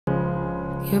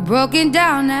You're broken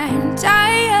down and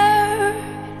tired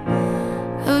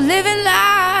of living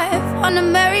life on a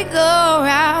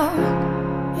merry-go-round,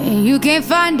 and you can't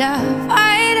find a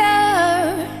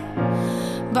fighter,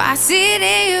 but I see it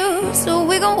in you, so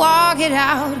we gon' walk it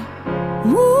out.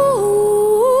 Move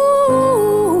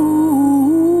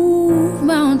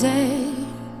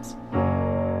mountains,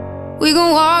 we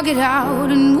gon' walk it out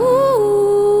and move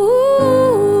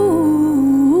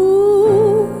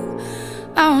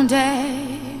mountains.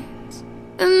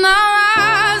 And I'll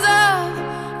rise up,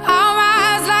 I'll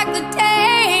rise like the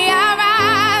day. I'll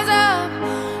rise up,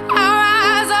 I'll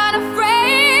rise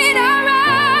unafraid. I'll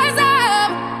rise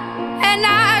up, and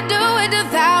I'll do it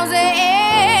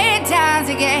 1,000 times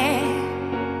again.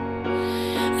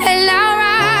 And I'll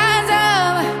rise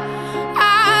up, I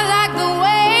like the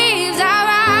waves. I'll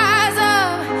rise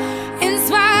up, in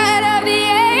spite of the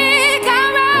ache.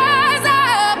 I'll rise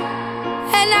up,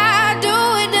 and I'll do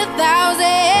it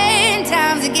 1,000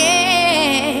 times again.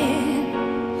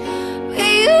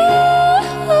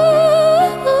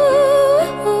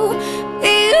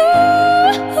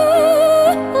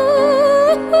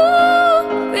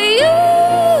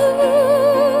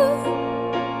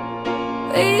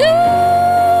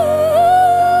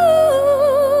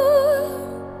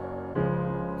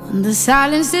 The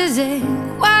silence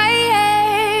isn't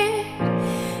quiet,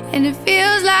 and it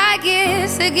feels like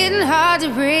it's getting hard to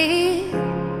breathe.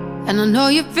 And I know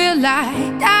you feel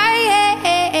like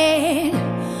dying,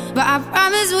 but I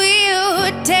promise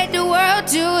we'll take the world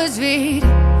to its feet.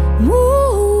 Move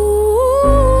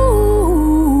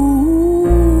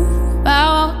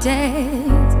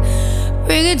mountains,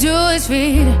 bring it to its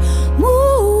feet. Move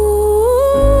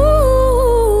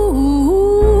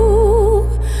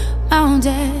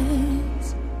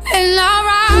mountains. And I'll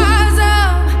rise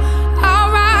up, I'll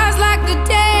rise like the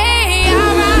day.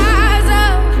 I'll rise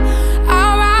up,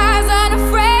 I'll rise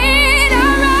unafraid.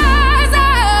 I'll rise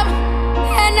up,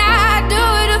 and I'll do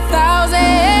it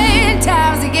 1,000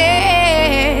 times again.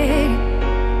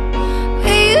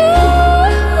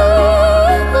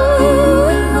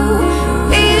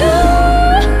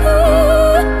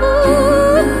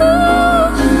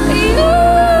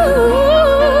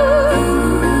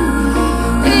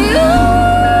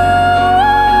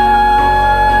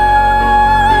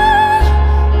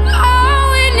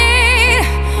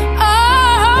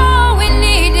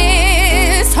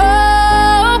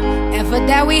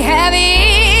 That we have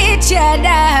each other,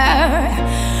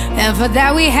 and for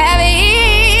that we have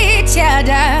each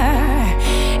other,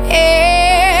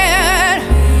 and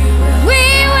we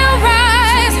will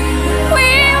rise, we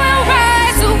will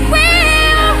rise, so we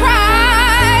will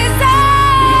rise.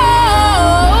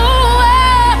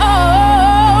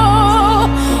 Oh,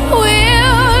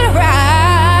 we'll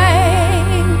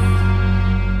rise.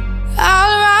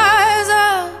 I'll rise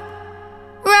up,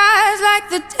 rise like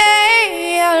the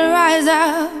day. I'll rise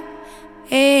up,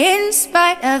 in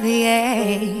spite of the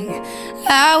ache.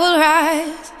 I will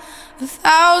rise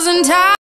 1,000 times.